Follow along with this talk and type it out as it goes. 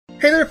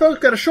Hey there folks,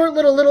 got a short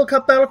little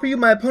cup battle for you.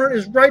 My opponent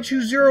is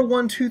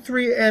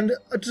raichu0123, and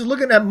just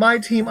looking at my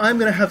team, I'm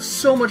going to have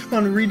so much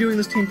fun redoing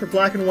this team for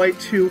Black and White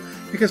 2,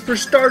 because for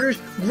starters,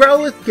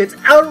 Growlithe gets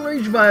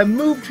outraged by a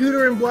move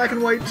tutor in Black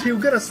and White 2,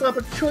 gonna slap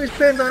a choice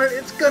band on it,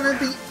 it's gonna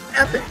be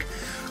epic.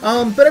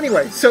 But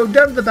anyway, so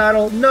down to the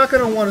battle, not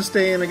going to want to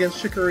stay in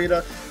against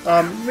Chikorita,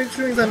 which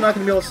means I'm not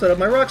going to be able to set up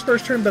my rocks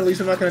first turn, but at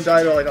least I'm not going to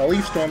die to like a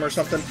Leaf Storm or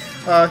something.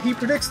 He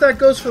predicts that,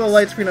 goes for the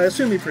Light Screen. I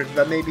assume he predicted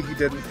that, maybe he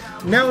didn't.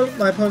 Now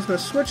my opponent's going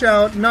to switch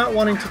out, not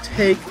wanting to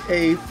take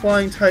a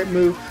Flying type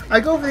move.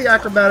 I go for the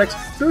Acrobatics,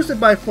 boosted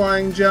by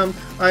Flying Gem.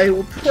 I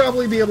will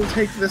probably be able to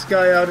take this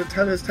guy out at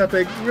his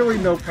Tepig, really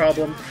no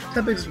problem.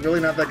 Tepig is really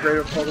not that great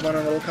of a Pokemon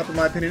in Little Cup in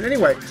my opinion.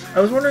 Anyway,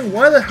 I was wondering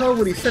why the hell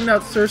would he send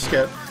out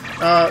Surskit?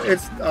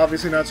 It's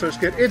obviously not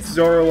Surskit, it's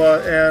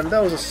Zorua, and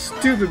that was a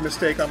stupid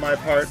mistake on my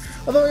part.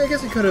 Although I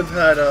guess he could have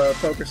had a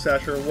Focus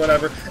Sash or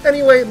whatever.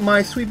 Anyway,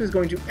 my sweep is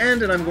going to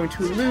end, and I'm going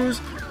to lose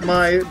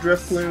my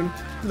Drifloon.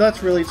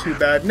 That's really too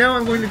bad. Now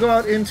I'm going to go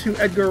out into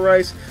Edgar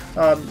Rice.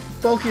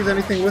 Bulky as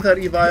anything with that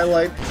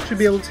Eviolite. Should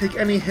be able to take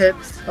any hit.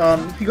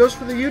 He goes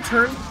for the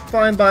U-turn,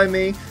 fine by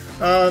me.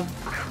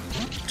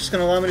 Just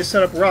going to allow me to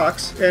set up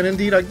rocks. And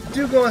indeed, I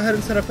do go ahead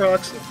and set up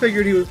rocks.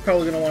 Figured he was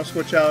probably going to want to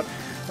switch out.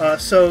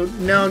 So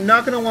now I'm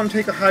not going to want to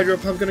take a Hydro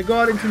Pump. Going to go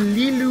out into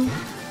Lilu,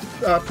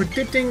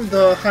 predicting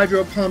the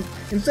Hydro Pump.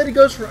 Instead he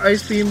goes for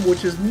Ice Beam,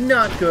 which is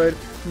not good.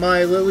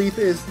 My Lilith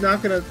is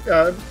not going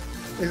to...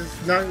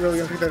 is not really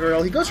going to take that very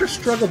well. He goes for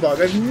Struggle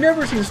Bug. I've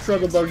never seen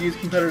Struggle Bug used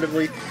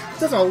competitively. It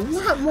does a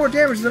lot more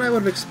damage than I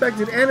would have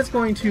expected, and it's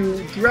going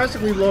to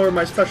drastically lower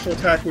my special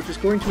attack, which is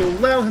going to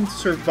allow him to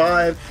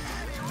survive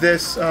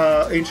this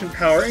Ancient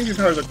Power. Ancient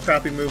Power is a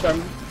crappy move.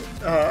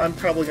 I'm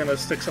probably going to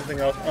stick something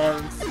else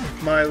on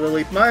my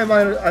Lily. I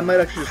might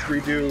actually just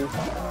redo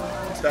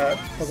that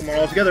Pokemon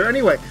altogether.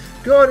 Anyway,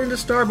 go out into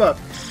Starbuck.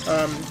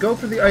 Go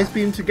for the Ice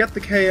Beam to get the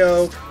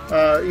KO.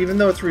 Even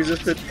though it's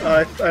resisted,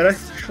 I'd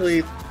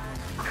actually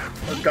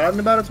forgotten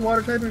about its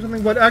water typing or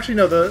something. But actually,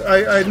 no.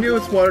 I knew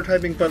it's water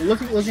typing. But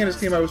looking at his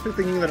team, I was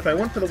thinking that if I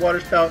went for the Water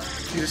Spout,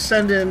 you just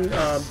send in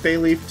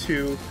Bayleaf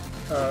to.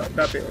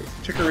 Not Bayleaf,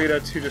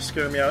 Chikorita to just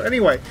scare me out.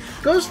 Anyway,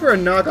 goes for a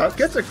knockout,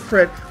 gets a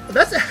crit.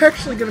 That's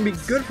actually going to be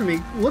good for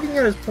me. Looking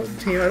at his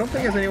team, I don't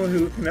think there's anyone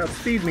who can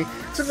outspeed me,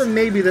 except for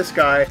maybe this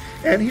guy.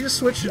 And he just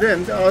switched it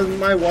in on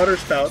my Water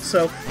Spout.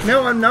 So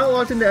now I'm not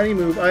locked into any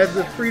move. I have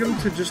the freedom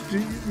to just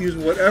use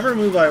whatever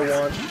move I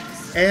want.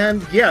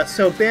 And yeah,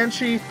 so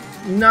Banshee,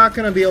 not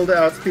going to be able to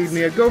outspeed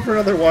me. I go for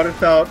another Water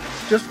Spout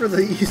just for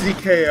the easy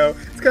KO.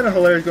 It's kind of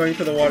hilarious going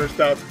for the Water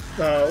Spout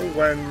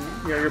when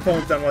your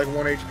opponent's down to like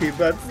 1 HP,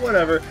 but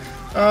whatever.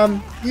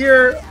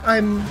 Here,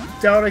 I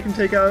doubt I can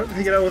take it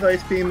out with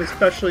Ice Beam,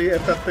 especially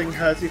if that thing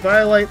has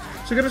Eviolite.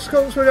 So I'm going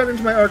to switch out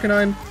into my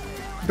Arcanine.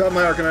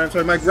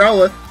 My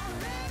Growlithe.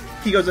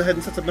 He goes ahead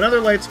and sets up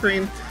another Light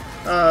Screen.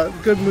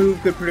 Good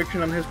move, good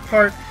prediction on his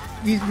part.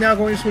 He's now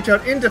going to switch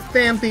out into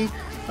Phanpy.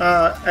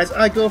 As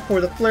I go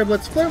for the Flare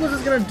Blitz. Flare Blitz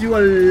is going to do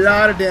a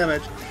lot of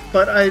damage,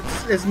 but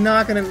it's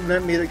not going to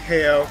net me the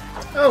KO.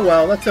 Oh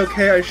well, that's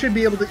okay. I should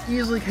be able to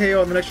easily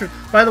KO on the next turn.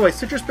 By the way,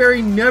 Citrus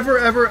Berry, never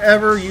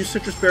ever use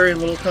Citrus Berry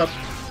in Little Cup.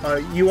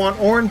 You want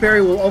Oran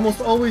Berry, will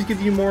almost always give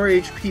you more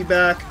HP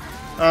back.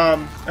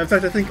 In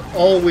fact, I think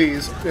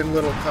always in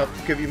Little Cup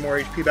give you more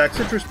HP back.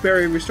 Citrus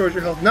Berry restores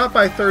your health not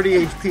by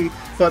 30 HP,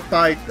 but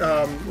by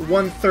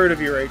 1/3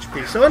 of your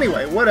HP. So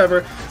anyway,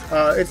 whatever.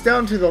 It's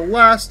down to the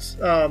last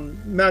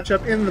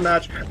matchup in the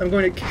match. I'm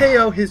going to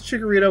KO his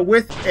Chikorita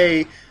with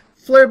a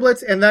Flare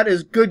Blitz, and that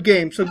is good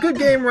game. So good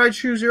game,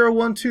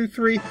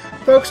 Raichu0123.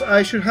 Folks,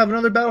 I should have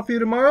another battle for you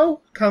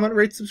tomorrow. Comment,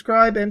 rate,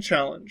 subscribe, and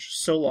challenge.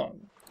 So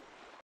long.